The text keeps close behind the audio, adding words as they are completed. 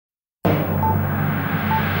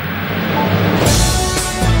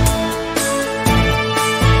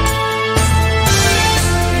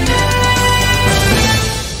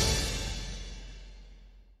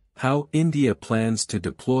How India plans to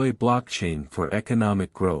deploy blockchain for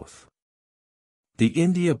economic growth. The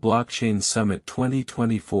India Blockchain Summit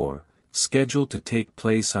 2024, scheduled to take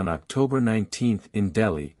place on October 19 in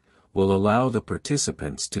Delhi, will allow the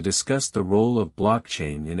participants to discuss the role of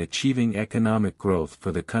blockchain in achieving economic growth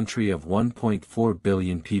for the country of 1.4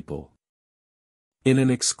 billion people. In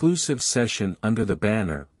an exclusive session under the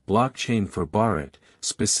banner, Blockchain for Bharat,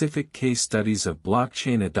 specific case studies of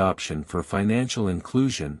blockchain adoption for financial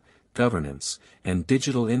inclusion, governance, and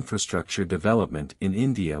digital infrastructure development in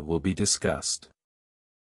India will be discussed.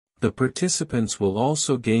 The participants will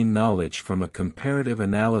also gain knowledge from a comparative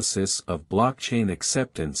analysis of blockchain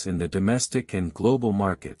acceptance in the domestic and global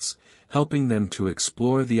markets, helping them to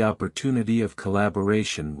explore the opportunity of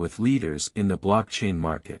collaboration with leaders in the blockchain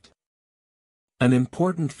market. An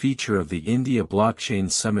important feature of the India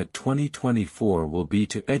Blockchain Summit 2024 will be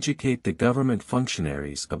to educate the government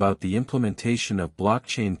functionaries about the implementation of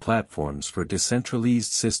blockchain platforms for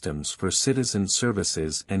decentralized systems for citizen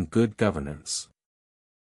services and good governance.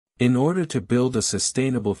 In order to build a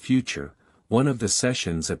sustainable future, one of the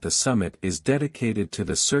sessions at the summit is dedicated to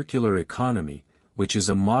the circular economy, which is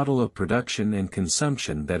a model of production and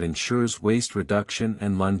consumption that ensures waste reduction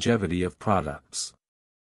and longevity of products.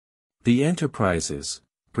 The enterprises,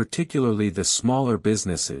 particularly the smaller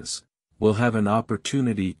businesses, will have an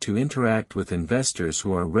opportunity to interact with investors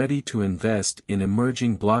who are ready to invest in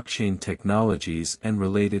emerging blockchain technologies and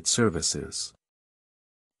related services.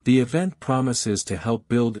 The event promises to help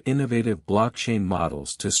build innovative blockchain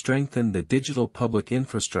models to strengthen the digital public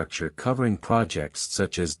infrastructure covering projects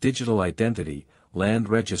such as digital identity, land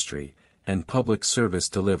registry, and public service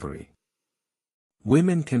delivery.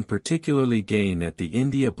 Women can particularly gain at the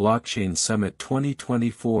India Blockchain Summit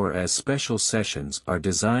 2024 as special sessions are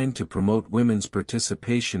designed to promote women's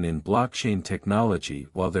participation in blockchain technology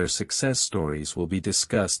while their success stories will be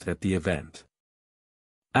discussed at the event.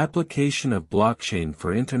 Application of blockchain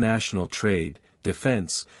for international trade,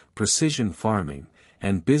 defense, precision farming,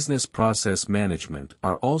 and business process management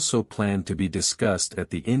are also planned to be discussed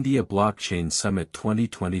at the India Blockchain Summit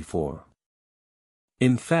 2024.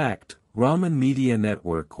 In fact, Raman Media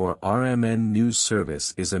Network or RMN News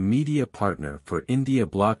Service is a media partner for India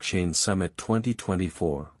Blockchain Summit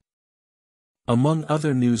 2024. Among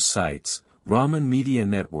other news sites, Raman Media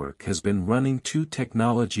Network has been running two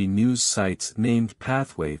technology news sites named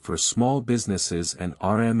Pathway for Small Businesses and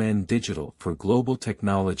RMN Digital for Global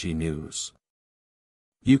Technology News.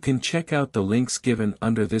 You can check out the links given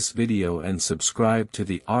under this video and subscribe to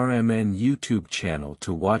the RMN YouTube channel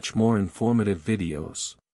to watch more informative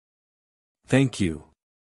videos. Thank you.